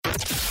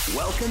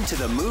Welcome to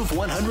the Move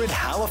 100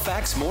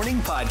 Halifax Morning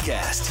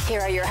Podcast. Here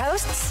are your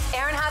hosts,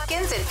 Aaron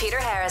Hopkins and Peter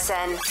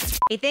Harrison.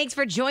 Hey, thanks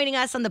for joining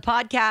us on the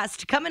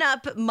podcast. Coming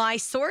up, my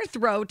sore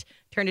throat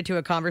turned into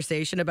a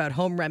conversation about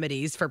home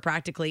remedies for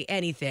practically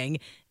anything,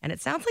 and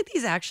it sounds like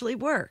these actually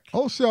work.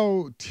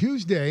 Also,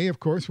 Tuesday, of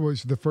course,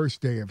 was the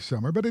first day of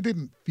summer, but it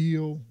didn't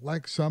feel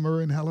like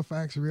summer in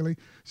Halifax, really.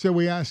 So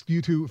we asked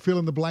you to fill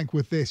in the blank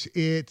with this.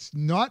 It's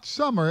not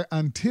summer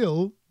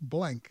until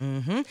blank.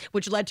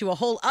 Which led to a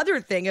whole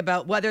other thing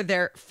about whether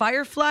they're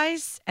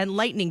fireflies and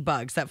lightning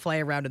bugs that fly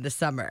around in the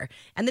summer.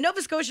 And the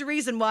Nova Scotia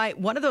reason why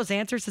one of those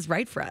answers is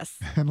right for us.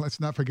 And let's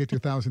not forget your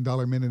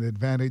 $1,000 minute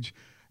advantage.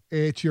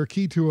 It's your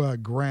key to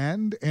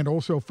 $1,000 and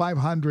also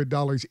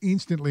 $500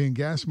 instantly in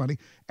gas money.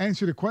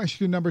 Answer to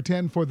question number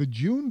 10 for the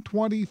June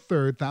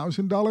 23rd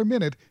 $1,000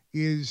 minute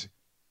is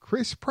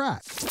Chris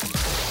Pratt.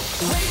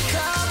 Wake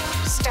up!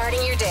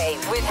 Starting your day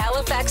with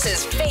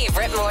Halifax's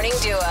favorite morning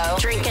duo.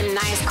 Drinking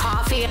nice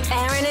coffee.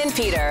 Aaron and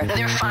Peter.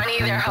 They're funny,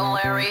 they're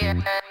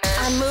hilarious.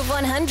 On Move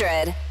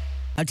 100.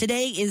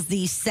 Today is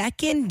the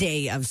second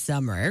day of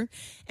summer,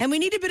 and we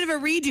need a bit of a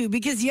redo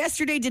because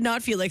yesterday did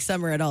not feel like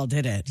summer at all,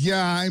 did it?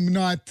 Yeah, I'm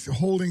not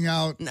holding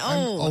out No.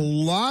 a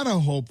lot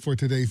of hope for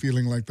today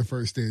feeling like the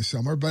first day of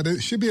summer, but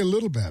it should be a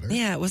little better.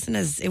 Yeah, it wasn't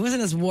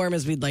as warm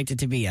as we'd liked it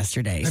to be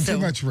yesterday. And too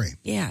much rain.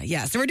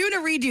 Yeah. So we're doing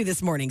a redo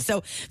this morning.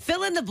 So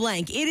fill in the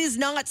blank. It is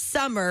not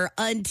summer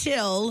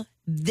until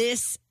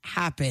this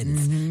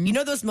happens. You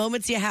know those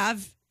moments you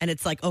have, and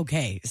it's like,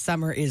 okay,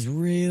 summer is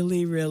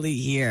really, really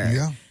here.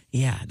 Yeah.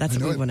 Yeah, that's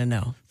what we want to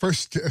know.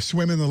 First,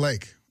 swim in the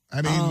lake.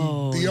 I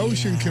mean, the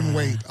ocean can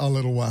wait a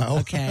little while.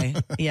 Okay,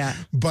 yeah.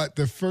 But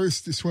the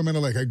first swim in a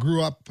lake, I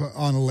grew up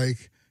on a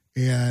lake,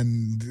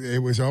 and it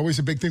was always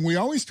a big thing. We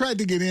always tried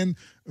to get in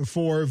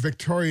for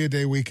Victoria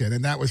Day weekend,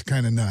 and that was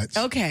kind of nuts.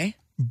 Okay.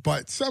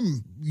 But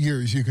some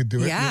years you could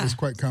do it. Yeah. It was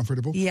quite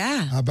comfortable.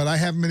 Yeah. But I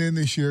haven't been in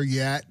this year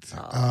yet.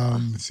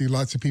 See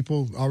lots of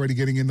people already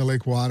getting in the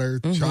lake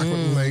water.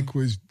 Chocolate Lake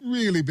was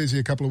really busy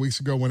a couple of weeks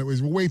ago when it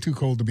was way too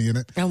cold to be in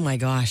it. Oh, my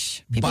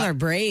gosh. People But- are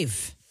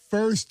brave.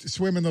 First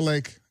swim in the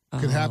lake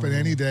could happen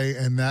any day,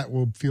 and that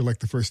will feel like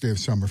the first day of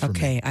summer for me.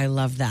 Okay, I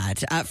love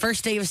that.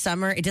 First day of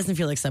summer, it doesn't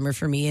feel like summer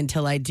for me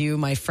until I do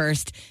my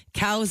first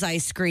Cow's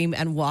ice cream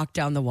and walk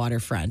down the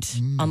waterfront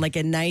on like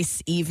a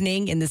nice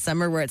evening in the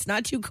summer where it's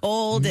not too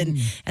cold and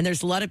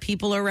there's a lot of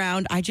people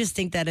around. I just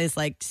think that is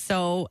like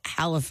so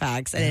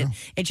Halifax, and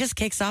it just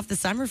kicks off the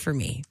summer for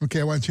me.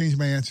 Okay, I want to change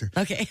my answer.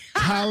 Okay.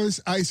 Cow's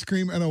ice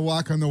cream and a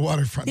walk on the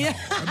waterfront. No,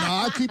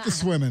 I'll keep the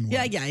swimming one.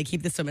 Yeah, I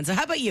keep the swimming. So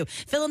how about you?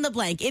 Fill in the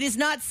blank. It is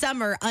not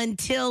summer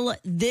until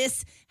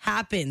this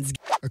happens.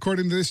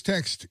 According to this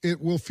text,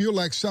 it will feel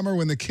like summer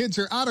when the kids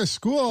are out of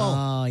school.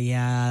 Oh,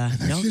 yeah.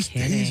 That's No just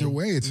kidding. days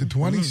away. It's the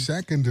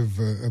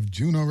 22nd of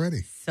June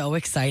already. So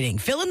exciting.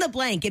 Fill in the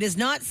blank. It is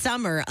not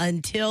summer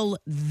until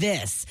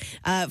this.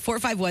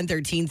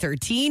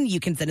 451-1313. You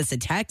can send us a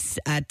text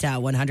at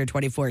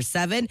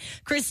 124-7.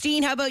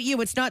 Christine, how about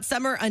you? It's not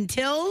summer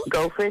until?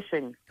 Go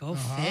fishing. Go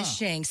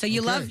fishing. So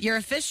you're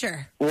a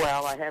fisher.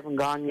 Well, I haven't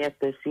gone yet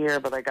this year,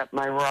 but I got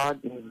my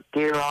rod and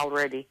gear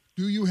already.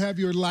 Do you have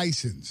your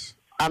license?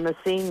 I'm a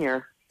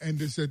senior. And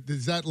does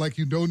that like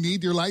you don't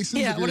need your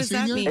license Yeah, if you're what a does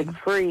that senior? mean? It's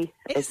free.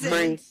 It's Is it?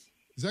 free.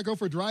 Does that go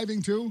for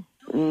driving too?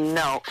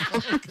 No.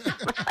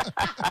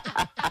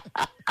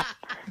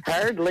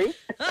 Hardly.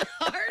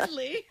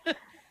 Hardly.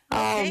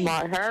 Oh,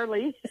 my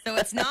hardly. So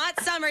it's not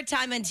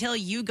summertime until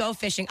you go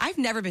fishing. I've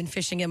never been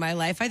fishing in my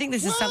life. I think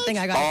this is something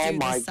I got to Oh, do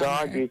my this summer.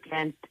 God, you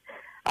can't.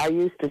 I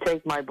used to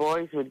take my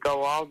boys, would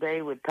go all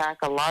day, would pack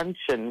a lunch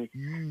and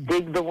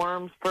dig the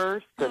worms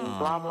first and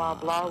blah, blah,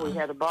 blah. We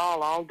had a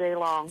ball all day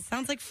long.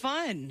 Sounds like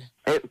fun.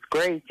 It was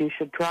great. You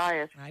should try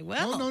it. I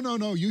will.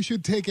 No. You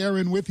should take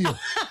Aaron with you.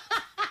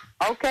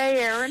 Okay,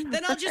 Aaron.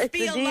 Then I'll just It's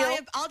be a deal.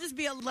 I'll just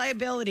be a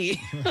liability.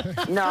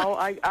 No,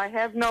 I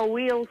have no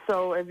wheels,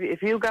 so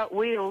if you got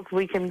wheels,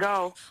 we can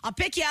go. I'll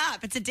pick you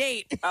up. It's a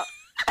date.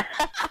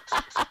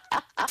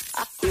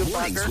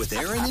 Mornings with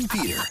Aaron and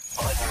Peter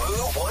on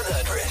Move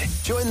 100.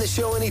 Join the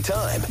show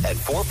anytime at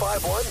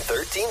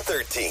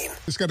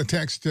 451-1313. Just got a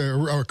text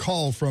or a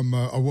call from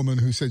a woman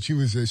who said she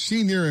was a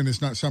senior and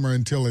it's not summer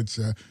until it's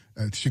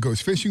she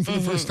goes fishing for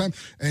the first time.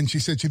 And she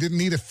said she didn't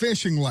need a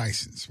fishing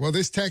license. Well,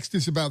 this text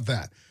is about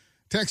that.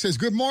 Text says,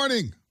 good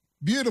morning.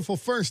 Beautiful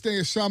first day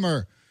of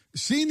summer.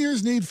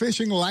 Seniors need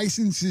fishing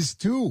licenses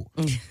too,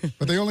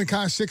 but they only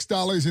cost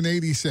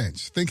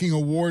 $6.80. Thinking a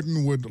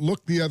warden would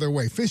look the other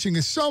way. Fishing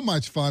is so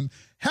much fun.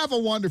 Have a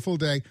wonderful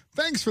day.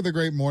 Thanks for the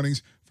great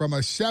mornings from a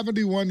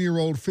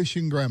 71-year-old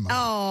fishing grandma.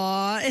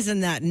 Aw,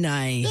 isn't that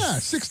nice? Yeah,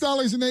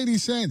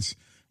 $6.80.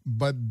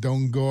 But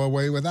don't go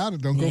away without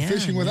it. Don't go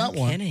fishing without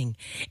no one. Kidding.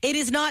 It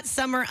is not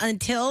summer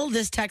until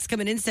this text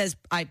coming in says,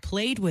 I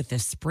played with a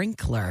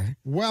sprinkler.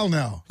 Well,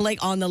 now.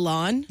 Like on the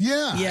lawn?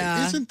 Yeah.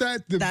 Yeah. Isn't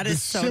that the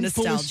so simplest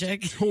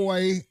nostalgic.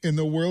 toy in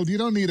the world? You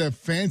don't need a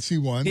fancy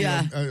one.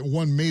 Yeah.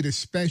 One made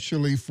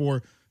especially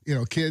for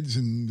kids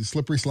and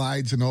slippery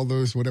slides and all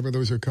those, whatever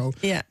those are called.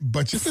 Yeah.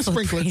 But just a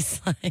sprinkler.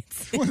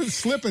 Slides. What is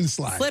slip and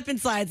slide? Slip and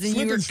slides, and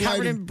Slip you were and slide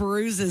covered and in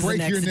bruises the break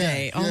next your neck.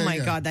 day. Oh Yeah, my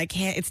yeah. God,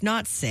 it's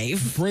not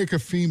safe. Break a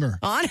femur.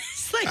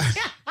 Honestly.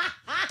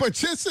 But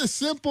just a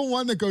simple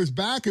one that goes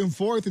back and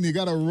forth, and you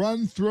got to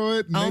run through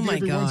it. And Oh, maybe my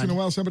every once in a God.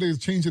 while, somebody will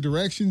change the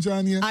directions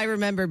on you. I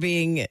remember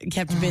being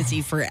kept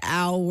busy for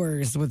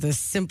hours with a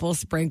simple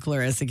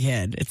sprinkler as a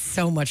kid. It's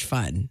so much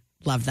fun.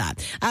 Love that.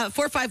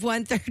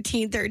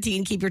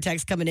 451-1313. Keep your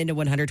text coming into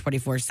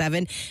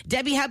 124/7.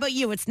 Debbie, how about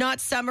you? It's not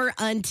summer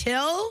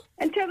until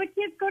the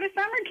kids go to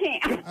summer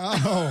camp.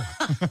 Oh.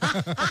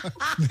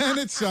 Then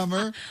it's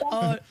summer.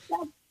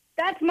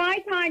 That's my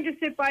time to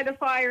sit by the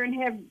fire and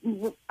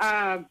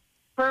have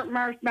burnt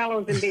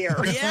marshmallows and beer.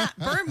 yeah,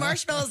 burnt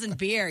marshmallows and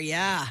beer.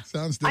 Yeah.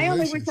 Sounds I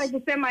delicious. only wish I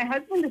could send my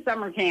husband to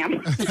summer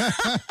camp.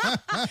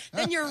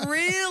 Then you're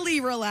really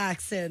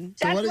relaxing.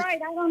 That's what do-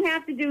 right. I don't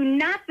have to do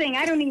nothing.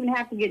 I don't even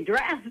have to get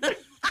dressed.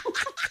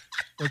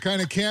 What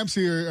kind of camps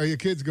are your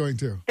kids going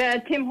to?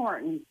 Tim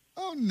Hortons.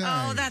 Oh,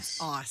 nice. Oh,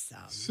 that's awesome.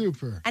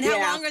 Super. And how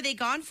Yeah. long are they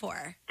gone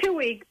for? 2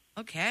 weeks.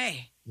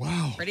 Okay.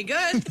 Wow. Pretty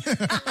good.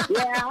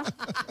 Yeah.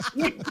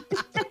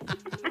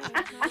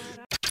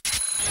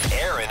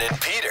 Aaron and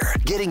Peter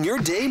getting your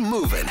day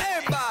moving.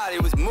 Everybody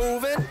was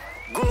moving,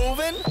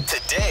 grooving.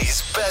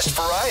 Today's best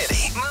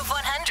variety. Move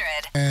 100.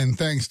 And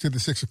thanks to the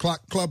 6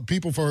 o'clock club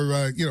people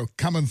for,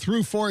 coming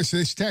through for us.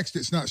 This text,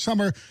 it's not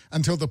summer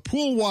until the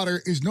pool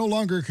water is no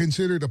longer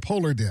considered a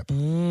polar dip.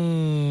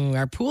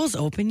 Are pools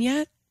open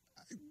yet?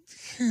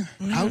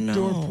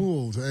 Outdoor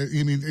pools.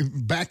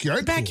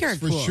 Backyard Backyard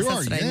pools, pools, for sure.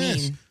 that's what I yes.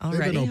 mean. They've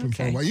Already? been open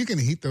for a Okay. while. You can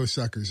heat those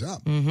suckers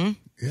up.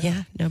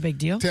 Yeah, no big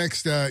deal.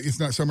 Text, it's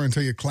not summer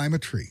until you climb a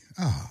tree.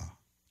 Ah,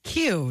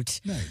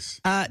 Cute. nice.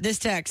 This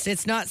text,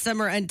 it's not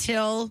summer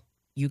until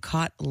you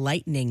caught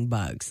lightning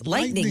bugs.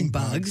 Lightning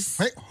bugs.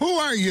 Hey, who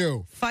are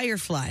you?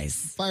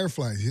 Fireflies.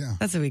 Fireflies, yeah.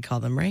 That's what we call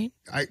them, right?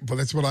 Well,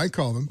 that's what I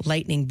call them.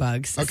 Lightning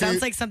bugs. Okay.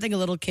 Sounds like something a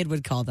little kid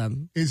would call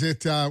them. Is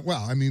it,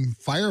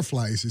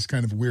 fireflies is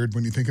kind of weird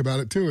when you think about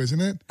it too, isn't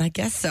it? I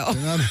guess so.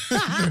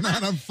 They're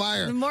not on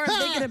fire. The more I'm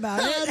thinking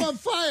about it. I'm on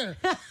fire.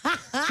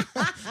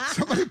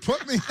 Somebody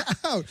put me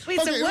out.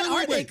 Wait, so what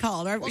are they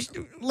called?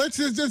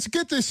 Let's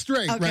get this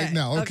straight Okay, right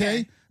now,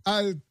 okay?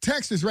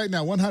 Text is right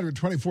now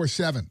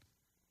 124/7.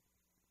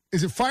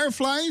 Is it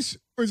fireflies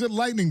or is it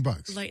lightning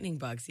bugs? Lightning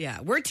bugs,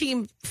 yeah. We're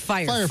team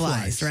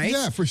fireflies, right?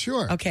 Yeah, for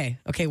sure. Okay,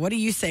 what do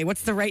you say?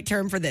 What's the right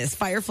term for this?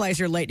 Fireflies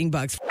or lightning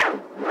bugs?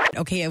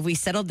 Okay, have we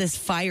settled this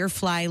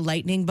firefly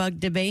lightning bug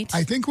debate?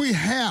 I think we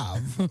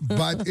have,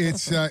 but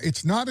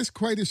it's not as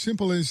quite as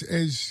simple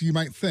as you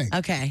might think.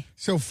 Okay.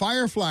 So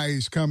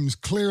fireflies comes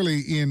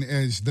clearly in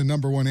as the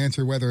number one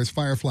answer, whether it's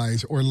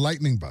fireflies or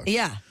lightning bugs.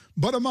 Yeah.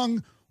 But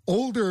among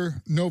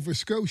older Nova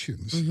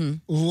Scotians,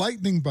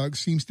 lightning bug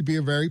seems to be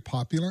a very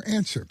popular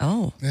answer.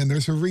 Oh. And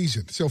there's a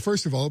reason. So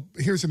first of all,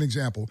 here's an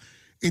example.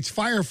 It's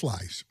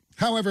fireflies.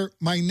 However,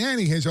 my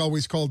nanny has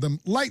always called them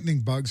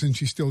lightning bugs, and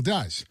she still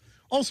does.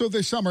 Also,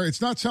 this summer,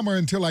 it's not summer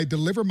until I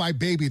deliver my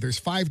baby. There's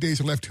 5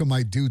 days left till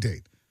my due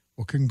date.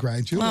 Well,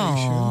 congratulations.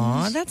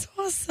 Aw, that's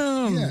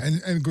awesome. Yeah,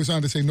 and it goes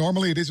on to say,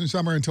 normally it isn't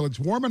summer until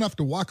it's warm enough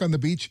to walk on the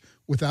beach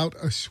without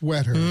a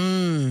sweater.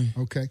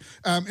 Okay.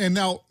 And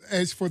now,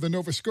 as for the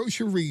Nova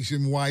Scotia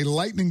reason why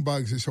lightning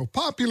bugs are so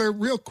popular,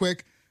 real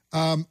quick,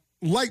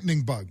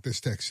 lightning bug, this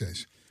text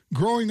says.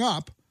 Growing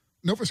up,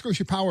 Nova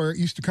Scotia Power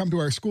used to come to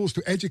our schools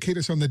to educate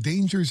us on the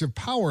dangers of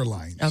power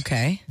lines.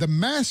 Okay. The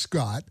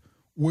mascot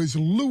was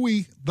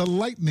Louis the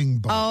Lightning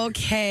Bug.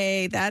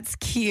 Okay, that's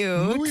cute.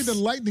 Louis the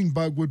Lightning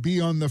Bug would be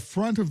on the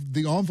front of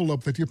the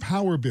envelope that your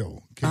power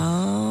bill came with.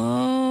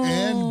 Oh.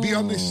 And be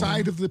on the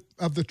side of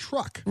the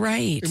truck.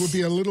 Right. It would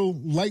be a little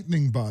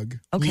lightning bug.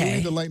 Okay.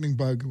 Louis the Lightning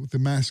Bug, the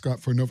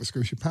mascot for Nova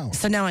Scotia Power.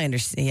 So now I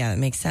understand. Yeah, it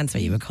makes sense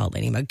what you would call it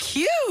lightning bug.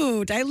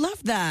 Cute. I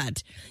love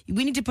that.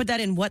 We need to put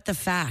that in What the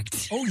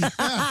Fact. Oh,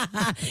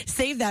 yeah.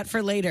 Save that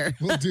for later.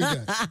 We'll do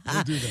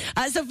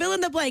that. So fill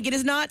in the blank. It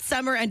is not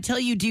summer until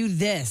you do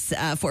this.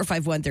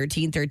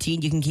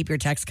 451-1313. You can keep your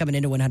text coming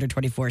into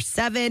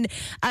 124/7.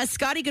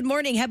 Scotty, good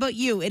morning. How about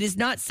you? It is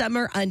not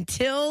summer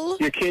until...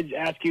 Your kids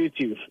ask you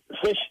to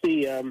fish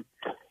the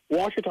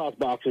washer toss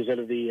boxes out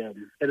of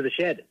the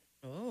shed.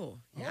 Oh,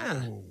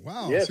 yeah. Oh,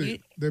 wow. Yes. So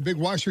they're big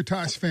washer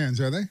toss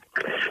fans, are they?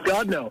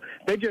 God, no.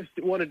 They just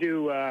want to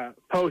do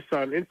posts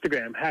on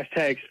Instagram,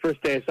 hashtags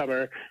first day of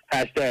summer,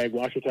 hashtag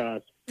washer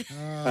toss.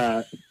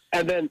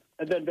 And then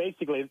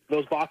basically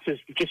those boxes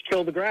just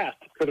kill the grass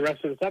for the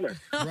rest of the summer.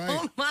 Right.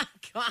 Oh, my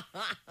God.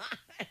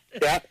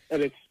 Yeah,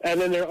 and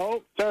then they're,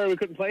 oh, sorry, we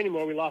couldn't play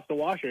anymore. We lost the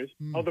washers.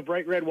 Oh, the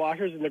bright red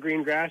washers in the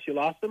green grass, you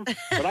lost them.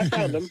 But I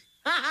found them.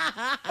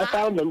 I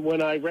found them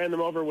when I ran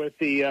them over with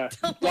the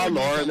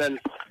lawnmower, and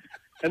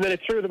then it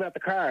threw them at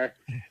the car.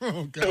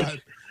 Oh,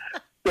 God.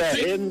 Yeah,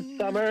 in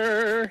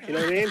summer, you know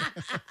what I mean?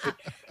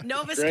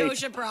 Nova Great.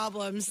 Scotia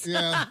problems.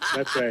 Yeah.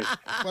 That's right.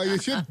 Well, you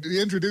should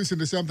introduce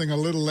into something a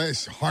little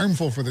less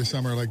harmful for the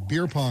summer, like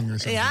beer pong or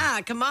something.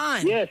 Yeah, come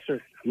on. Yes, sir.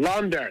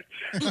 Lawn darts.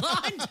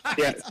 Lawn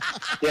darts.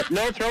 Yeah.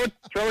 No, throw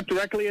it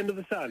directly into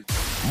the sun.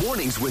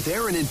 Mornings with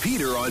Aaron and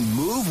Peter on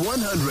Move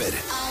 100.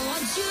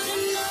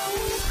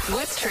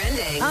 What's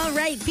trending? All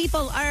right,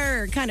 people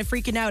are kind of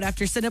freaking out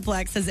after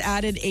Cineplex has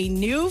added a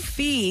new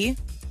fee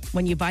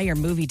when you buy your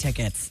movie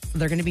tickets.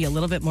 They're going to be a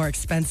little bit more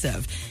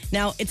expensive.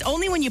 Now, it's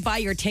only when you buy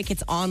your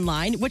tickets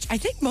online, which I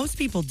think most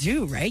people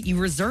do, right? You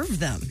reserve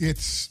them.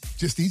 It's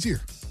just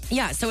easier.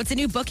 Yeah, so it's a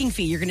new booking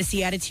fee you're going to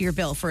see added to your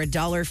bill for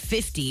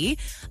 $1.50.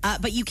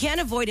 But you can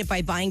avoid it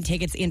by buying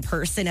tickets in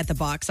person at the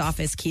box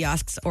office,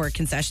 kiosks, or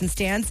concession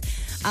stands.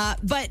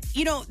 But,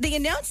 they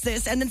announced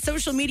this, and then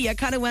social media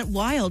kind of went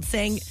wild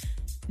saying,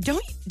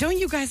 Don't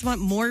you guys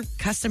want more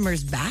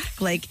customers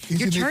back? Like,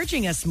 you're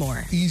charging us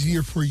more.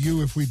 Easier for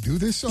you if we do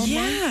this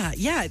online?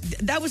 Yeah.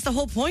 That was the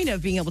whole point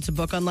of being able to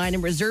book online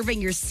and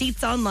reserving your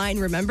seats online,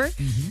 remember?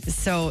 Mm-hmm.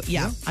 So,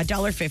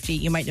 $1.50.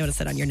 You might notice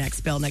it on your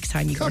next bill next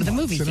time you go to the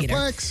movie theater.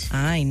 Cineplex.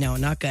 I know,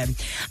 not good.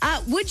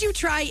 Would you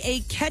try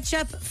a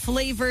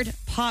ketchup-flavored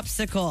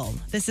popsicle?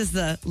 This is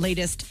the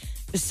latest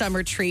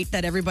summer treat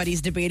that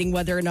everybody's debating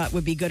whether or not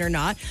would be good or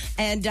not.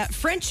 And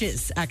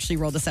French's actually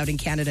rolled this out in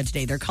Canada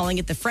today. They're calling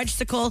it the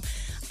Frenchsicle,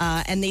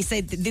 and they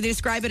say they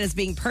describe it as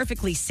being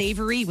perfectly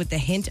savory with a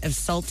hint of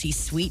salty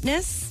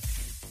sweetness.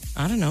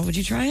 I don't know. Would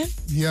you try it?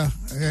 Yeah,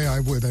 I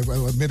would.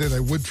 I'll admit it. I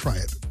would try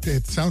it.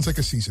 It sounds like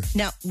a Caesar.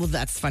 Now, well,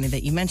 that's funny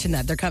that you mentioned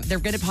that. They're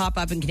going to pop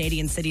up in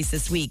Canadian cities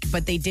this week,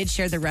 but they did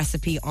share the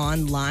recipe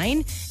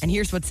online. And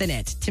here's what's in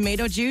it: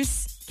 tomato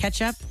juice,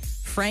 ketchup,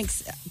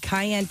 Frank's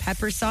cayenne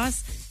pepper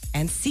sauce,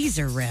 and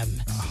Caesar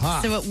rim.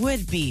 So it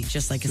would be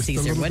just like a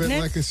Caesar, wouldn't it? A little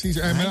bit like a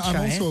Caesar. I'm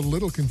also a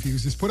little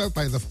confused. It's put out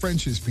by the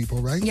French's people,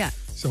 right? Yeah.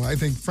 So I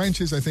think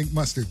French's, I think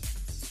mustard.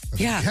 I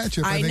think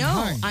ketchup, I think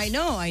Heinz.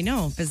 I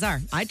know.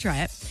 Bizarre. I'd try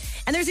it.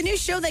 And there's a new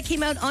show that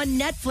came out on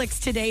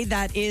Netflix today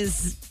that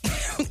is,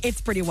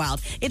 it's pretty wild.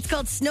 It's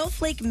called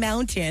Snowflake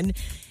Mountain.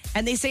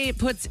 And they say it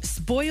puts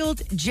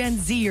spoiled Gen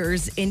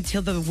Zers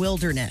into the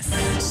wilderness.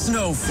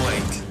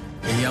 Snowflake,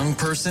 a young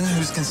person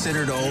who's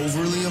considered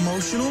overly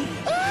emotional,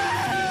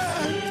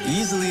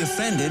 easily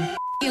offended,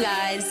 you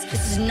guys,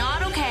 this is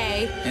not okay.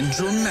 and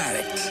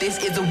dramatic.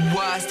 This is the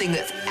worst thing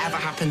that's ever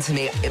happened to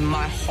me in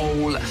my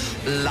whole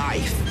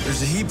life.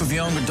 There's a heap of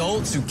young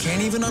adults who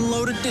can't even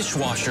unload a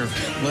dishwasher,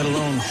 let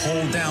alone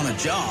hold down a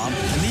job.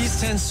 And these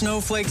 10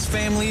 Snowflakes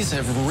families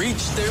have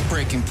reached their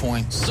breaking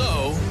point.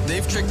 So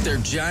they've tricked their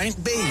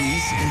giant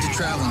babies into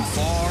traveling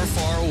far,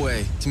 far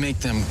away to make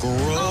them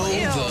grow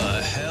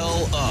the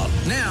hell up.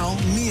 Now,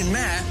 me and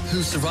Matt,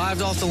 who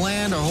survived off the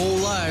land our whole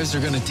lives, are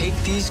going to take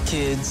these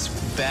kids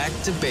back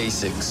to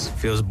basics.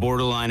 Feels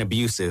borderline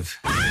abusive.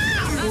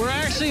 We're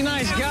actually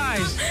nice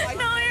guys.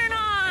 No, you're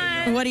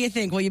not. What do you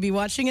think? Will you be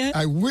watching it?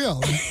 I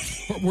will.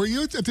 Were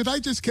you? Did I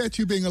just catch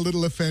you being a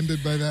little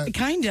offended by that?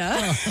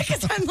 Kinda.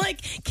 Because I'm like,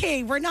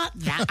 okay, we're not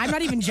that. I'm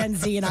not even Gen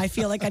Z, and I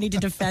feel like I need to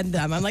defend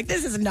them. I'm like,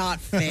 this is not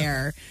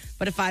fair.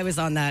 But if I was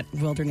on that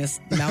wilderness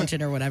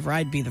mountain or whatever,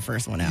 I'd be the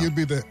first one out. You'd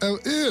be the,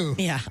 ew.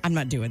 Yeah, I'm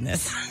not doing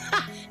this.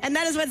 And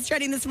that is what's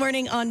trending this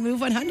morning on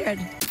Move 100.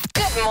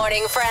 Good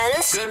morning,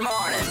 friends. Good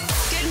morning.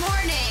 Good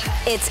morning.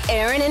 It's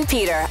Aaron and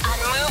Peter on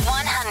Move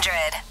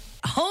 100.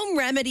 Home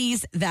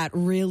remedies that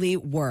really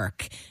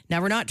work.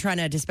 Now, we're not trying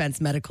to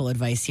dispense medical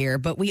advice here,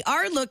 but we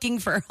are looking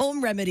for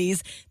home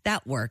remedies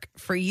that work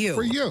for you.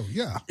 For you,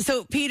 yeah.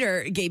 So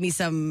Peter gave me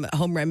some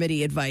home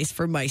remedy advice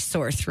for my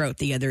sore throat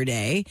the other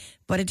day,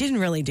 but it didn't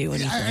really do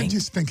anything. I'm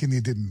just thinking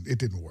it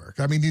didn't work.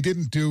 I mean, you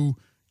didn't do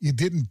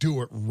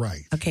it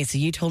right. Okay, so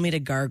you told me to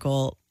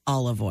gargle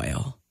olive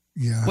oil.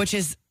 Yeah. Which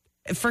is,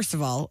 first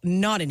of all,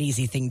 not an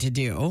easy thing to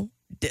do.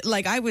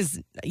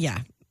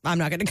 I'm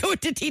not going to go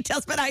into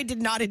details, but I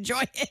did not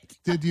enjoy it.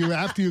 Did you,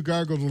 after you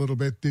gargled a little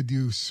bit, did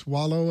you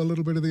swallow a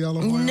little bit of the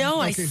olive oil?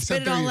 No, I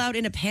spit it all out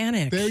in a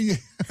panic. There you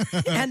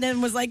and then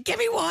was like, give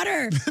me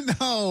water.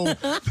 No.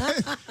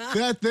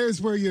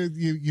 There's where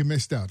you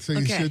missed out. So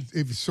you should,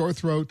 if sore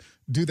throat,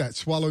 do that.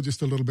 Swallow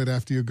just a little bit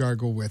after you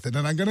gargle with it.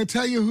 And I'm going to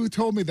tell you who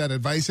told me that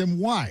advice and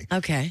why.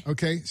 Okay.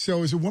 So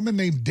it was a woman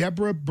named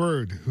Deborah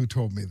Bird who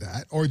told me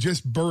that, or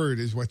just Bird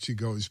is what she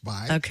goes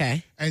by.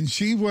 Okay. And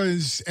she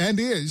was and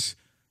is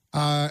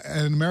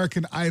an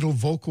American Idol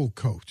vocal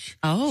coach.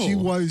 Oh. She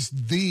was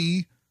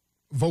the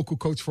vocal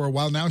coach for a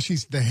while. Now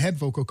she's the head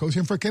vocal coach,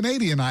 and for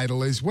Canadian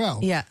Idol as well.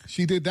 Yeah.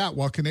 She did that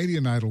while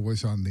Canadian Idol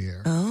was on the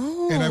air.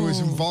 Oh. And I was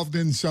involved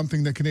in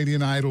something that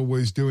Canadian Idol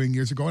was doing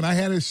years ago, and I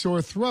had a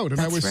sore throat, and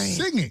I was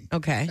singing.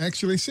 Okay.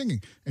 Actually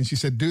singing. And she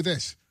said, do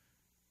this.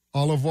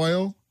 Olive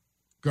oil,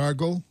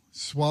 gargle,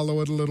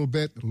 swallow it a little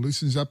bit. It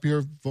loosens up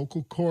your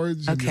vocal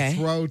cords and your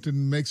throat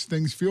and makes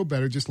things feel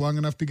better just long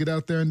enough to get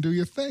out there and do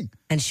your thing.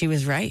 And she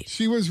was right.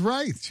 She was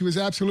right. She was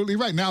absolutely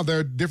right. Now, there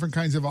are different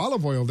kinds of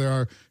olive oil. There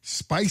are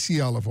spicy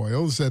olive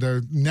oils that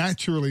are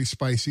naturally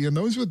spicy, and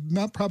those would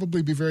not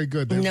probably be very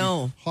good. They'd be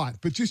hot.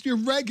 But just your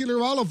regular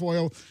olive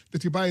oil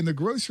that you buy in the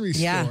grocery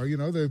store,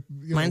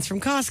 Mine's from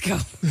Costco.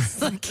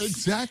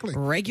 Exactly.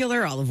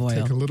 Regular olive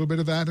oil. Take a little bit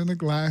of that in a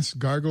glass,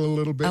 gargle a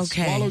little bit,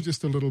 swallow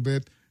just a little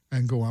bit,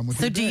 and go on with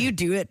it. So do you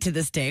do it to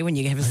this day when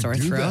you have a sore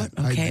throat?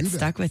 That. Okay, it's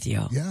stuck with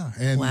you. Yeah,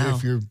 and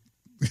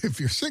if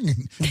you're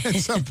singing at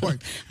some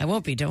point. I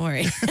won't be, don't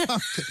worry. Okay,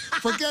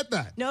 forget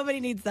that. Nobody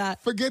needs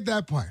that. Forget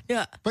that part.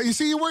 Yeah. But you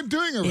see, you weren't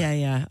doing it right.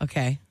 Yeah,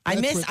 okay.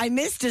 I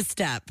missed a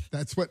step.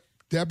 That's what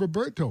Deborah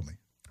Bird told me.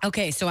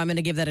 Okay, so I'm going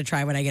to give that a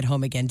try when I get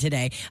home again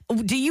today.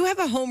 Do you have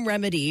a home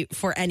remedy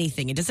for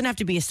anything? It doesn't have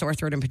to be a sore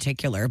throat in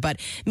particular,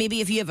 but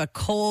maybe if you have a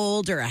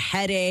cold or a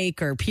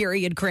headache or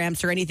period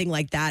cramps or anything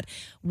like that,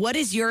 what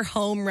is your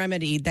home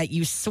remedy that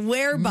you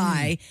swear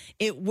by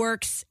it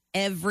works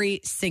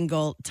every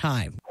single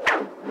time?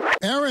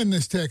 Aaron,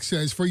 this text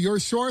says, for your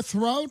sore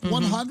throat,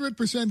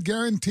 100%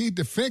 guaranteed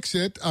to fix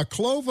it, a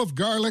clove of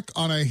garlic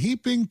on a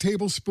heaping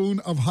tablespoon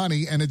of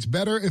honey, and it's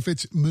better if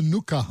it's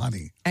Manuka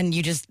honey. And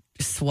you just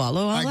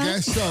swallow all that? I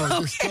guess so.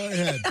 Okay. Just go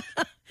ahead.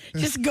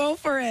 Just go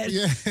for it.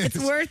 Yes. It's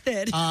worth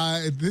it.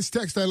 This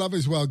text I love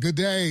as well. Good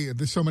day.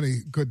 There's so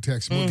many good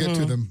texts. We'll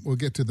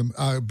get to them.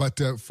 But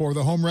for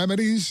the home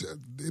remedies,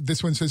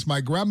 this one says,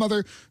 my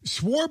grandmother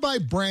swore by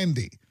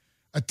brandy,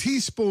 a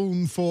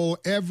teaspoonful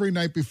every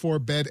night before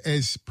bed,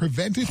 as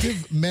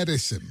preventative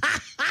medicine.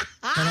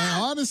 And I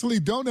honestly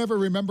don't ever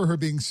remember her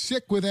being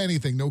sick with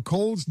anything. No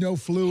colds, no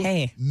flu,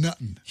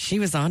 nothing. She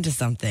was onto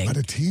something. But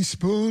a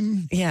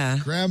teaspoon? Yeah.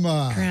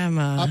 Grandma.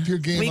 Up your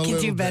game We a can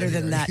little do better bit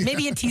than here. that.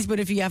 Maybe a teaspoon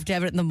if you have to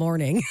have it in the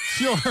morning.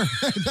 Sure.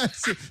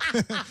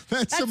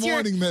 That's a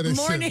morning medicine.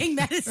 Morning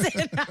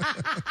medicine.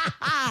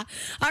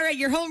 All right,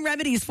 your home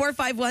remedies,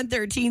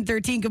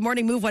 451-1313. Good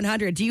morning, Move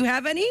 100. Do you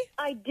have any?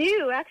 I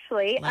do,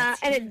 actually.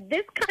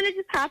 This kind of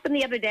just happened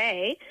the other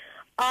day.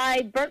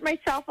 I burnt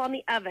myself on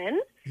the oven.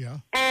 Yeah.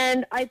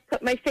 And I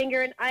put my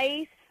finger in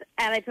ice,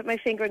 and I put my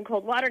finger in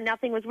cold water.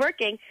 Nothing was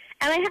working.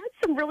 And I had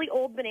some really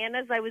old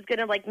bananas I was going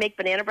to, make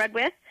banana bread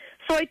with.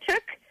 So I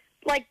took,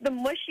 the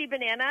mushy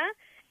banana,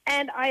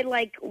 and I,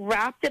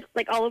 wrapped it,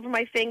 all over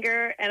my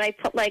finger, and I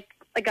put,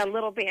 a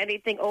little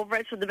Band-Aid thing over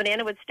it so the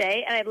banana would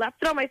stay. And I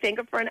left it on my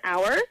finger for an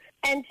hour.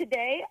 And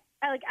today,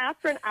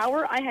 after an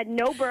hour, I had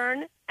no burn,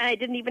 and I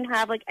didn't even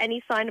have,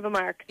 any sign of a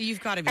mark. You've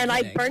got to be And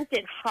kidding. I burnt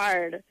it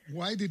hard.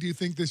 Why did you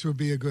think this would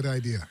be a good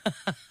idea?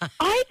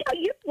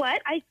 You know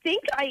what? I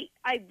think I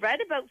read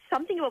about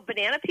something about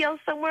banana peels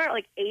somewhere,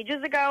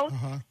 ages ago,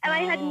 and I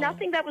had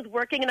nothing that was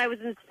working, and I was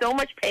in so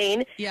much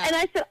pain. Yeah. And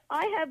I said,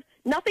 I have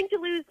nothing to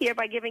lose here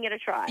by giving it a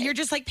try. You're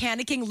just,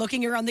 panicking,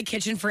 looking around the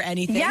kitchen for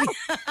anything. Yeah.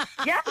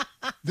 Yeah.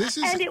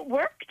 And it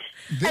worked.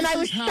 And I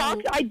was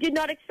shocked. I did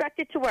not expect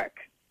it to work.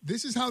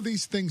 This is how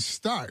these things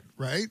start,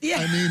 right?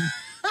 Yeah. I mean,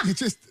 it's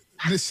just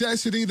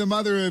necessity, the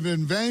mother of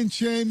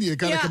invention. You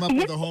got to come up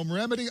with a home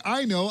remedy.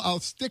 I know. I'll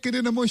stick it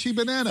in a mushy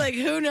banana.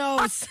 Who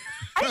knows?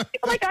 I feel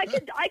like I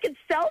could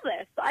sell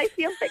this. I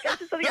feel like this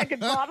is something I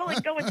could bottle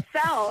and go and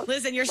sell.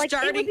 Listen, you're It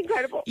starting. was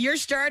incredible. You're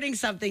starting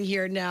something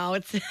here now.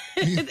 It's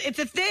it's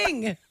a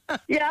thing.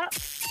 Yeah.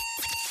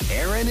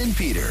 Aaron and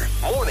Peter,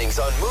 mornings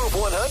on Move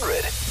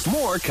 100.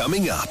 More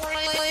coming up.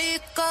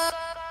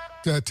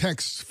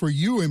 Text for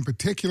you in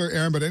particular,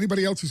 Aaron, but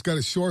anybody else who's got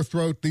a sore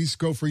throat, these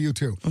go for you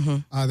too.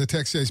 The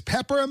text says,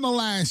 pepper and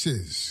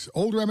molasses,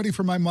 old remedy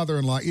for my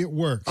mother-in-law. It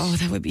works. Oh,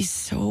 that would be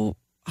so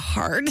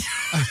hard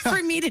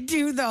for me to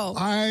do, though.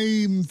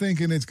 I'm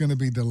thinking it's going to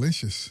be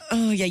delicious.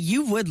 Oh, yeah,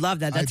 you would love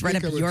that. That's right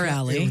up your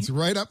alley. It's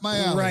right up my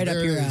alley. Right there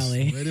up your it is.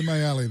 alley. Right in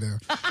my alley there.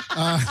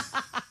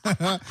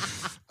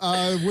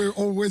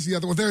 Where's the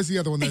other one? There's the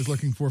other one that I was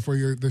looking for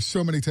your. There's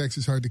so many texts,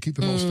 it's hard to keep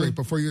them all straight.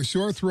 But for your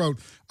sore throat,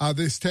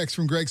 this text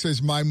from Greg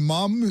says, my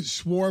mom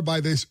swore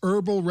by this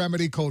herbal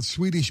remedy called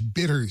Swedish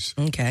bitters.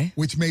 Okay.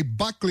 Which made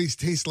Buckley's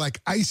taste like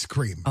ice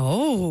cream.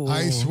 Oh.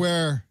 I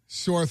swear.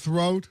 Sore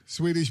throat,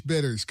 Swedish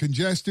bitters.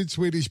 Congested,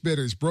 Swedish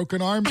bitters.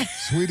 Broken arm,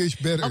 Swedish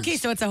bitters. Okay,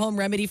 so it's a home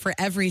remedy for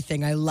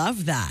everything. I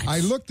love that. I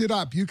looked it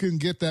up. You can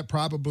get that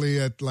probably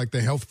at the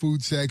health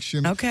food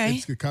section.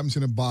 Okay. It comes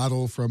in a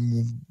bottle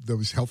from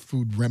those health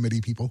food remedy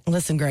people.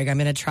 Listen, Greg, I'm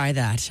going to try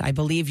that. I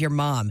believe your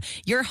mom.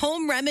 Your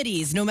home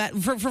remedies, no matter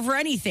for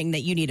anything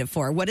that you need it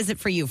for. What is it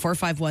for you?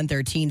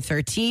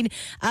 451-1313.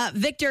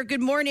 Victor, good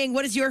morning.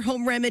 What is your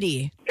home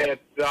remedy?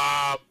 It's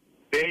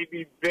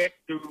Baby Vic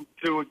to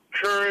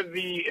cure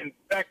the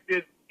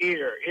infected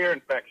ear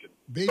infection.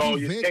 So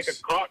you take a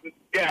cotton,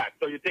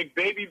 so you take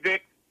Baby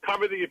Vic,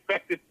 cover the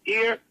affected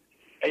ear,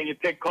 and you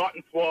take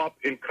cotton swab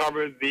and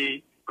cover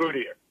the good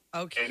ear.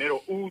 Okay. And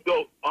it'll ooze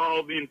out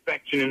all the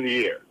infection in the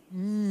ear.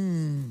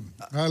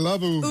 I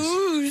love ooze.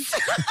 Ooze.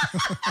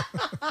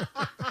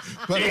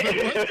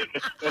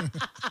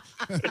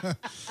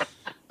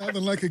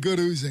 Nothing like a good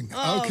oozing.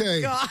 Oh,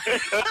 okay. God.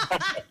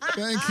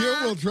 Thank you.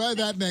 We'll try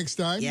that next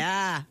time.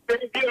 Yeah.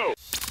 Thank you.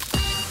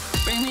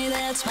 Bring me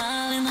that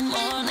smile in the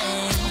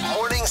morning.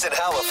 Mornings in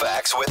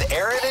Halifax with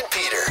Aaron and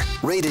Peter.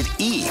 Rated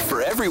E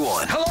for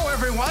everyone. Hello,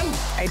 everyone.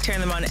 I turn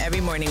them on every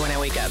morning when I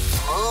wake up.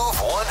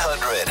 Move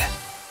 100.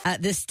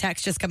 This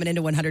text just coming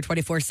into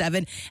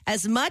 124.7.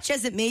 As much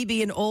as it may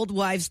be an old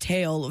wives'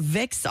 tale,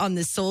 Vicks on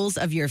the soles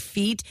of your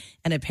feet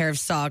and a pair of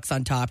socks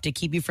on top to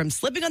keep you from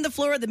slipping on the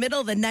floor in the middle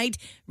of the night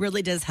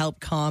really does help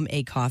calm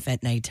a cough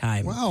at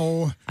nighttime.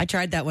 Wow. I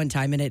tried that one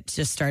time and it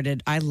just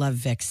started. I love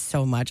Vicks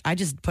so much. I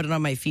just put it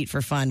on my feet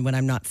for fun when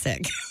I'm not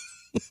sick.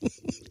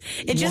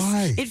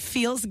 It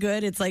feels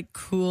good. It's like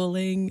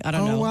cooling. I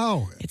don't know. Oh,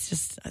 wow. It's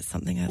just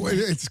something I Well,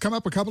 like. it's come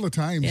up a couple of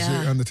times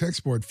Yeah. on the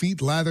text board.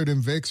 Feet lathered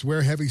in Vicks,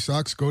 wear heavy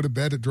socks, go to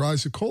bed. It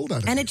draws the cold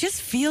out of And you. it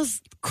just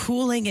feels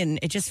cooling and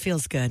it just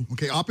feels good.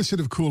 Okay, opposite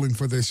of cooling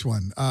for this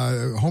one.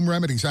 Home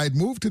remedies. I had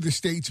moved to the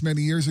States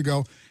many years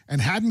ago and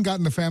hadn't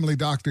gotten a family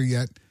doctor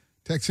yet.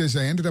 Text says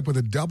I ended up with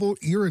a double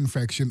ear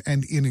infection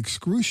and in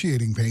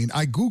excruciating pain.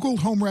 I Googled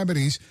home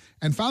remedies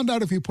and found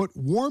out if you put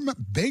warm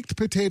baked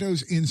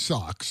potatoes in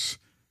socks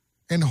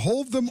and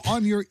hold them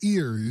on your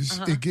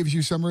ears, it gives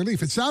you some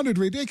relief. It sounded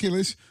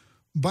ridiculous,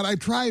 but I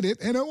tried it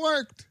and it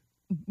worked.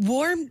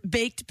 Warm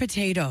baked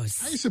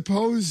potatoes. I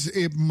suppose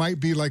it might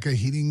be like a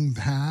heating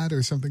pad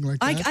or something like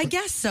that. I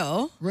guess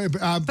so. Right,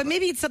 But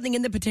maybe it's something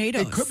in the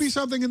potatoes. It could be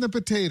something in the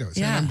potatoes.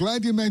 Yeah. And I'm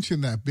glad you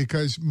mentioned that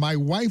because my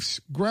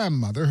wife's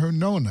grandmother, her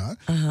Nona,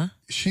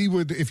 she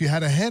would, if you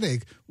had a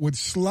headache, would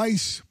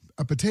slice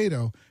a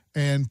potato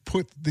and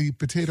put the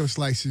potato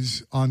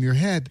slices on your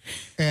head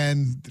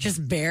and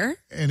just bare.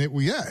 And it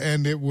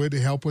would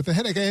help with the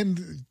headache.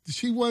 And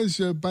she was,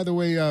 by the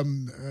way, a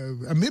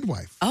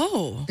midwife.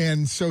 Oh,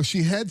 and so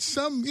she had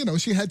some,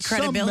 she had some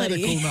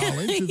credibility. medical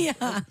knowledge.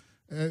 Yeah.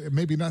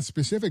 Maybe not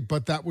specific,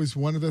 but that was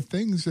one of the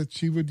things that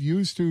she would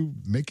use to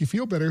make you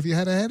feel better if you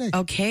had a headache.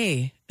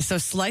 Okay. So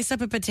slice up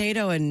a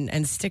potato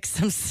and stick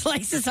some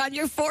slices on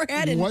your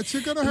forehead. And what's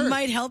it going to hurt?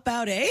 Might help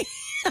out, eh?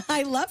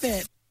 I love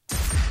it.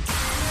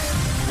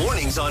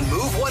 Mornings on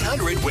Move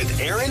 100 with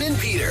Aaron and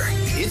Peter.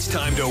 It's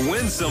time to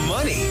win some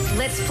money.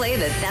 Let's play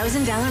the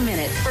 $1,000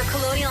 Minute for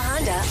Colonial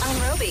Honda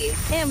on Roby.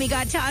 And we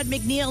got Todd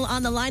McNeil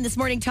on the line this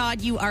morning.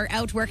 Todd, you are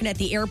out working at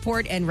the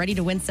airport and ready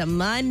to win some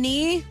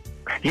money.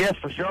 Yes,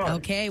 for sure.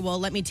 Okay, well,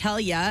 let me tell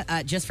you,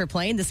 just for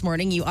playing this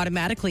morning, you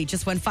automatically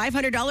just won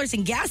 $500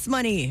 in gas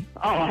money.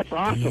 Oh, that's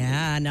awesome.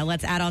 Yeah, now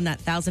let's add on that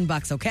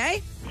 $1,000,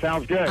 okay?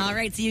 Sounds good. All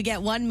right, so you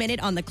get 1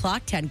 minute on the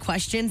clock, 10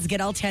 questions. Get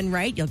all 10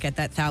 right, you'll get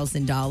that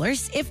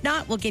 $1,000. If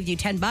not, we'll give you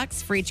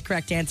 $10 for each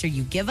correct answer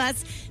you give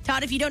us.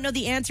 Todd, if you don't know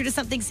the answer to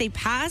something, say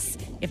pass.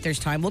 If there's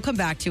time, we'll come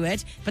back to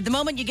it. But the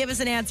moment you give us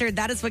an answer,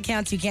 that is what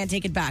counts. You can't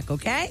take it back,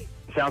 okay?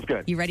 Sounds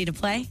good. You ready to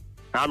play?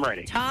 I'm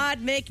ready. Todd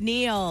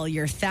McNeil,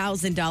 your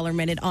 $1,000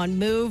 minute on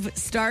Move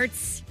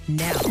starts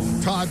now.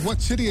 Todd,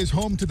 what city is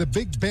home to the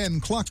Big Ben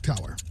clock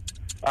tower?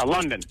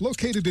 London.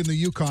 Located in the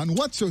Yukon,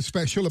 what's so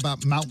special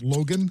about Mount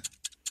Logan?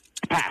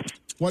 Pass.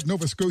 What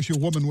Nova Scotia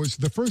woman was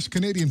the first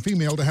Canadian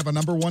female to have a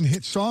 #1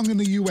 hit song in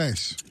the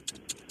U.S.?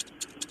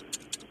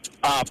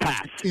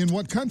 Pass. In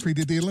what country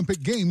did the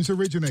Olympic Games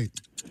originate?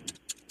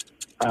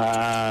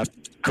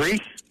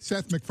 Greece.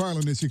 Seth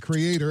MacFarlane is the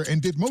creator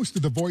and did most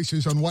of the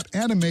voices on what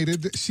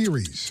animated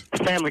series?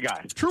 Family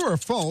Guy. True or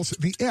false,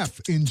 the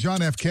F in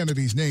John F.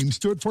 Kennedy's name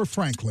stood for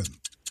Franklin?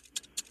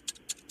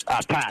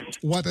 Pass.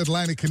 What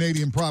Atlantic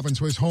Canadian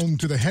province was home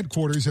to the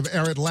headquarters of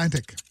Air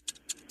Atlantic?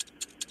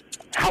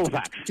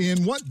 Halifax.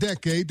 In what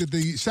decade did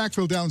the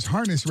Sackville Downs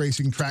harness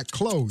racing track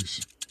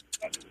close?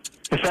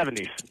 The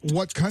 70s.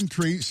 What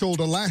country sold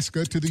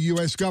Alaska to the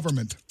U.S.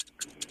 government?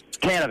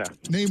 Canada.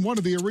 Name one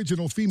of the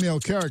original female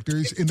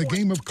characters in the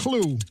game of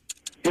Clue.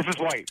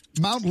 Mrs. White.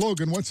 Mount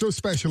Logan, what's so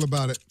special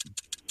about it?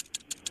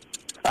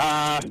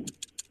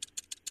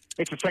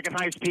 It's the second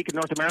highest peak in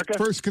North America.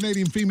 First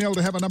Canadian female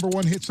to have a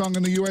 #1 hit song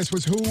in the U.S.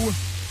 was who?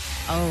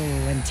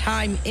 Oh, and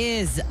time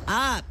is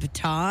up,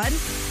 Todd.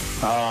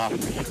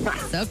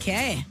 It's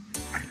okay.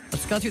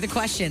 Let's go through the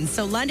questions.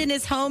 So London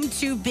is home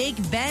to Big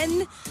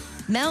Ben.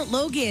 Mount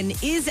Logan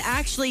is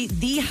actually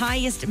the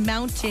highest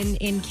mountain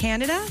in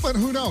Canada. But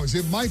who knows?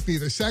 It might be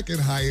the second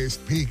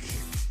highest peak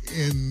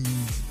in...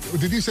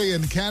 Did you say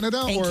in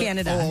Canada? In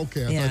Canada. Oh,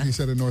 okay. I Yeah. thought you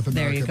said in North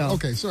America. There you go.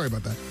 Okay, sorry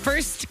about that.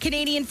 First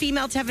Canadian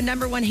female to have a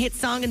 #1 hit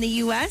song in the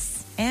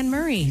U.S., Anne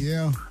Murray.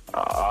 Yeah.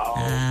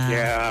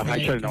 Yeah, I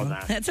should have known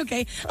that. That's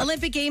okay.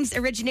 Olympic Games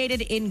originated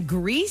in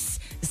Greece.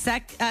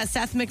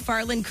 Seth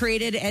MacFarlane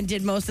created and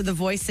did most of the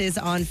voices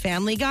on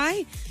Family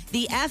Guy.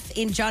 The F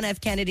in John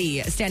F.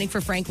 Kennedy, standing for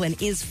Franklin,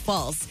 is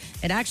false.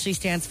 It actually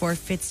stands for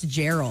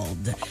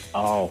Fitzgerald.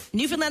 Oh.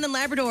 Newfoundland and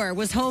Labrador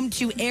was home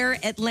to Air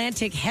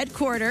Atlantic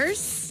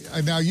headquarters.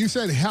 Now, you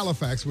said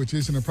Halifax, which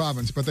isn't a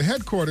province, but the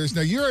headquarters,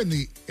 now you're in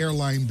the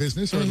airline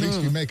business, or at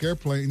least you make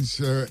airplanes,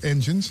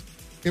 engines.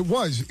 It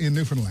was in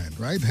Newfoundland,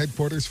 right?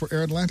 Headquarters for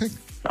Air Atlantic?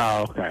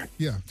 Oh, okay.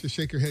 Yeah, just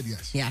shake your head,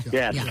 yes. Yeah.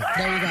 Yes. Yeah,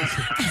 there you go.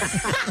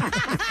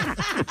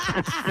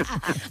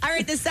 All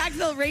right, the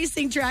Sackville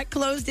racing track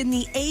closed in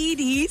the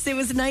 80s. It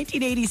was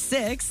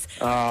 1986.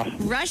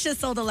 Russia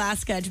sold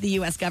Alaska to the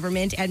U.S.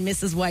 government, and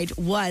Mrs. White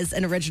was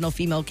an original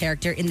female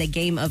character in the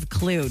game of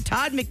Clue.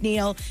 Todd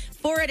McNeil,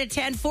 4 out of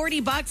 10,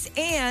 $40,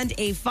 and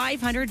a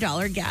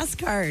 $500 gas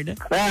card.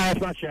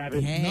 That's not shabby.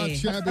 Hey. Not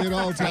shabby at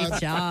all, Todd.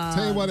 Great job.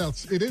 Tell you what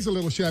else. It is a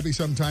little shabby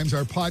sometimes,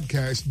 our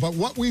podcast, but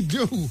what we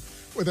do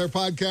with our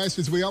podcast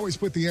is we always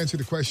put the answer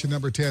to question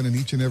number 10 in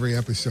each and every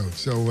episode.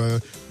 So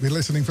be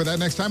listening for that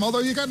next time, although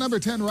you got number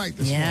 10 right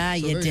this morning. Yeah,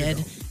 So you there did.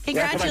 go.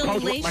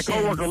 Congratulations. My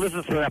coworker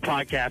listens to that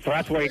podcast, so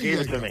that's why he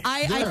gave it to me.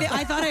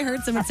 I thought I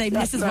heard someone say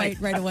Mrs.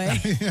 White right away.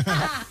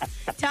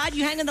 Todd,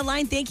 you hang on the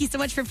line. Thank you so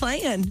much for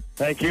playing.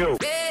 Thank you.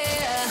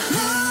 Yeah.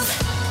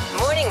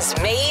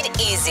 mornings made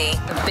easy.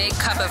 A big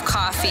cup of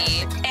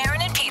coffee.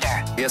 Aaron and Peter.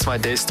 Gets my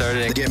day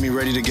started and get me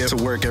ready to get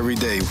to work every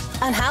day.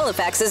 On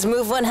Halifax's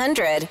Move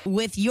 100.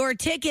 With your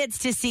tickets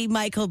to see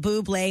Michael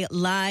Bublé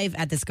live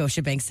at the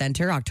Scotiabank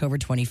Centre, October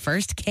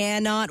 21st.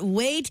 Cannot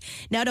wait.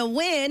 Now to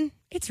win,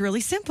 it's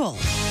really simple.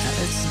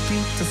 It's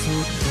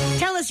beautiful.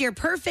 Tell us your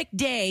perfect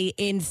day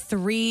in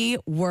 3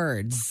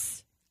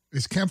 words.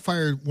 Is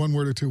campfire one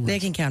word or 2 words? They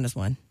can count as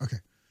one. Okay.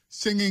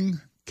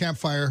 Singing,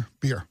 campfire,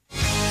 beer.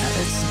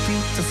 It's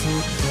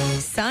beautiful.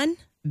 Sun,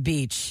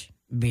 beach,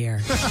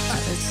 beer.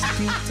 It's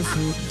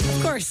beautiful.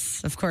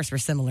 Of course, we're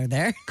similar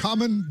there.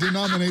 Common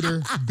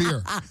denominator,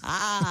 beer.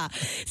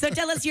 So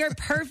tell us your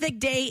perfect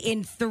day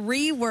in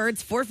 3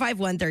 words,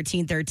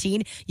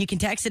 451-1313. You can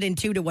text it in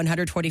 2 to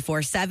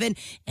 124-7.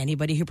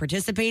 Anybody who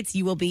participates,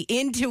 you will be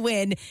in to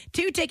win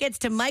 2 tickets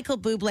to Michael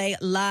Bublé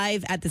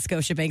live at the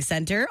Scotiabank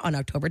Centre on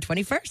October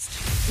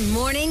 21st.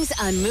 Mornings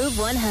on Move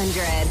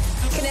 100.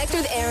 Connect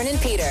with Aaron and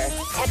Peter.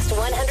 Text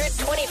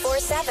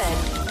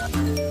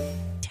 100-24-7.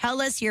 Tell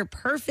us your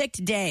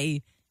perfect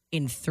day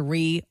in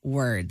 3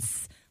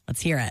 words. Let's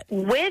hear it.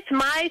 With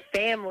my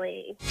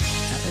family.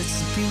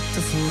 It's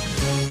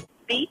beautiful.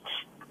 Beach,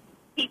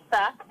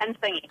 pizza, and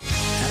singing.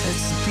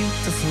 It's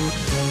beautiful.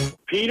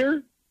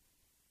 Peter,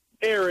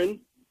 Aaron,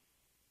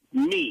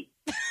 me.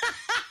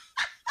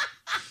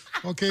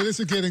 Okay, this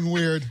is getting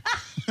weird.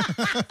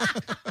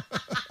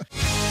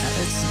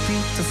 It's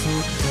beautiful.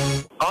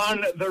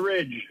 On the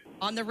ridge.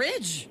 On the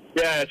ridge?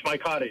 Yeah, it's my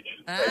cottage.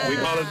 We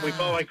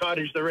call my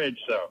cottage the ridge,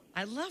 so.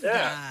 I love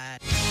that.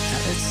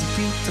 It's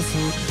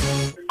beautiful.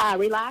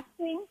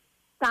 Relaxing,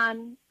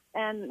 sun,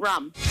 and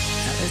rum.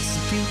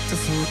 It's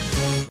beautiful.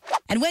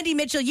 And Wendy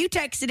Mitchell, you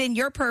texted in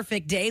your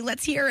perfect day.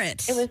 Let's hear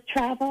it. It was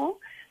travel,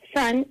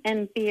 sun,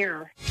 and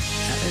beer.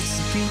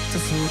 It's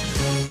beautiful.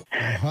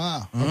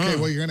 Uh-huh. Okay,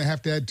 well, you're going to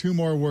have to add 2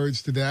 more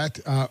words to that.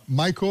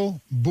 Michael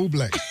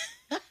Bublé.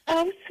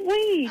 Oh,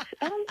 sweet.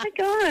 Oh, my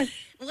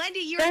gosh.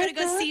 Wendy, you're going to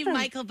go see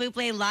Michael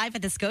Bublé live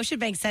at the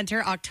Scotiabank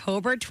Centre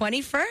October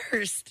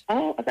 21st.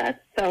 Oh, that's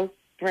so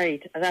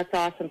great. That's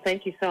awesome.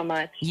 Thank you so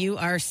much. You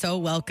are so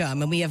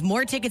welcome. And we have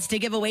more tickets to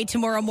give away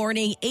tomorrow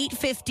morning,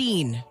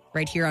 8:15,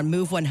 right here on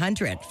Move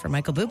 100 for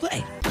Michael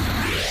Bublé.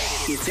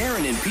 It's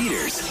Aaron and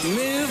Peter's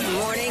Move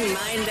Morning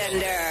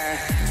Mindbender.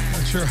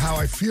 Not sure how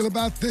I feel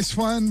about this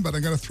one, but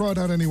I'm going to throw it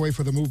out anyway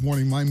for the Move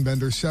Morning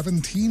Mindbender.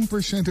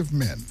 17% of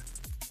men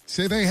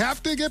say they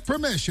have to get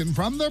permission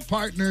from their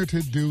partner to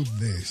do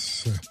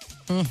this.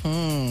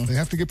 They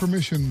have to get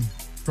permission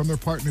from their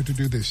partner to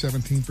do this.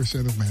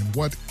 17% of men.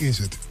 What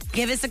is it?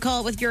 Give us a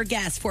call with your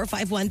guess,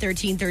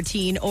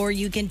 451-1313, or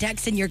you can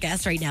text in your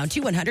guess right now,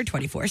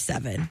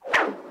 200-24-7.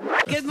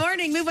 Good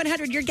morning, Move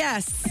 100, your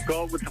guess.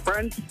 Go out with your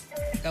friends.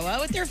 Go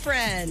out with your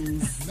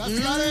friends.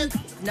 That's not it.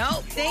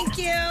 Nope, thank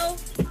you.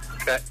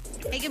 Okay.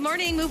 Hey, good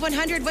morning, Move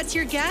 100, what's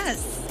your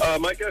guess?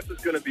 My guess is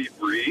going to be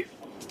breathe.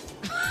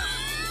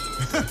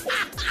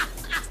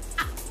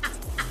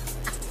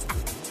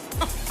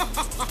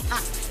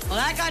 Well,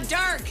 that got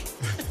dark.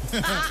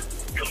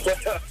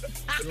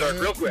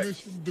 Real quick.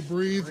 Permission to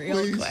breathe, Real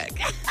please. quick.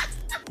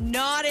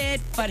 Not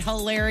it, but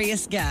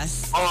hilarious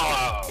guess.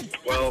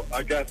 Well,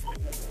 I guess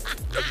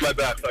that's my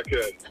best. I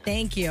could.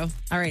 Thank you.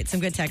 All right, some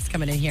good texts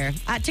coming in here.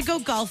 To go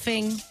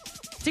golfing,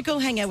 to go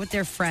hang out with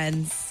their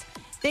friends.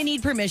 They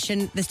need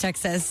permission, this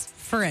text says,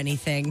 for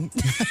anything.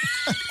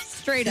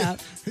 Straight up.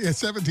 Yeah,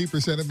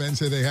 17% of men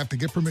say they have to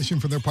get permission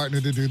from their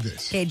partner to do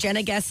this. Okay,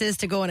 Jenna guesses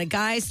to go on a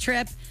guy's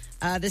trip.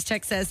 This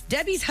text says,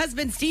 Debbie's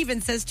husband,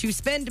 Steven, says to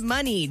spend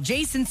money.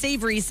 Jason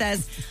Savory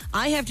says,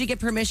 I have to get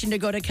permission to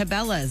go to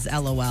Cabela's,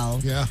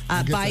 LOL. Yeah,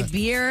 I get buy that.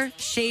 beer,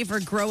 shave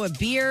or grow a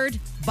beard,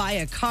 buy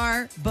a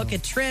car, book a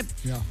trip.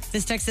 Yeah.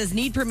 This text says,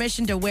 need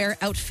permission to wear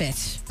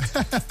outfit.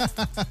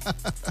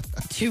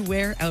 To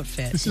wear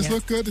outfit. Does this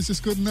look good? Is this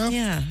good enough?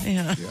 Yeah.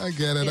 I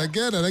get it. I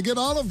get it. I get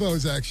all of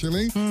those,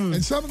 actually.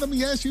 And some of them,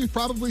 yes, you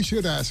probably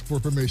should ask for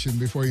permission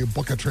before you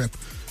book a trip.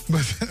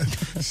 But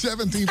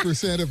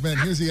 17% of men,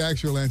 here's the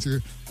actual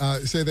answer,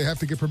 say they have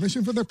to get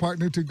permission from their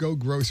partner to go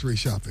grocery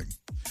shopping.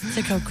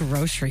 To go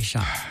grocery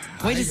shop.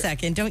 Wait a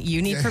second. Don't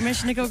you need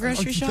permission to go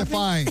grocery shopping?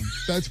 Fine.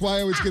 That's why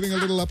I was getting a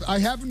little up. I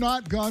have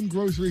not gone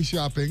grocery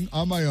shopping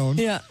on my own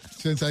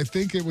since I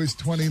think it was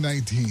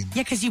 2019.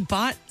 Yeah, because you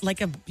bought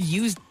like a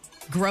used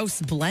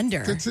gross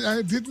blender.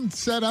 I didn't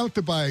set out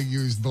to buy a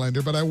used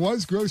blender, but I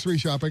was grocery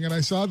shopping and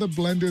I saw the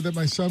blender that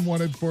my son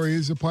wanted for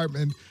his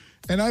apartment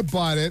and I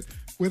bought it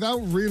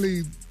without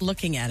really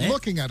looking at it.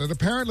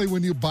 Apparently,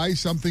 when you buy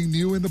something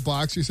new in the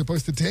box, you're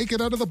supposed to take it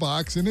out of the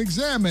box and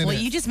examine it. Well,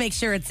 you just make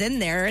sure it's in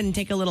there and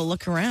take a little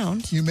look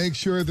around. You make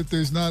sure that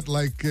there's not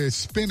like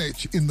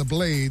spinach in the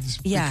blades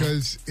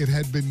because it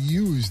had been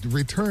used,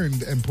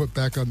 returned, and put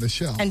back on the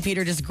shelf. And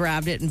Peter just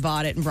grabbed it and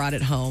bought it and brought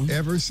it home.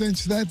 Ever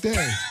since that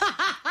day.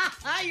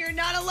 You're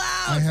not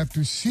allowed. I have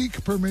to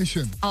seek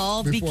permission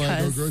before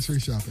I go grocery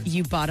shopping.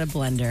 You bought a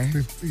blender.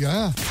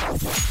 Yeah.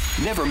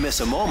 Never miss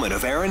a moment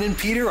of Aaron and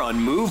Peter on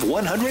Move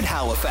 100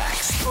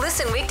 Halifax.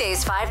 Listen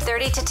weekdays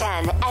 5:30 to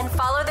 10 and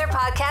follow their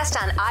podcast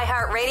on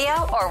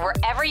iHeartRadio or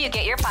wherever you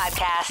get your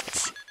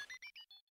podcasts.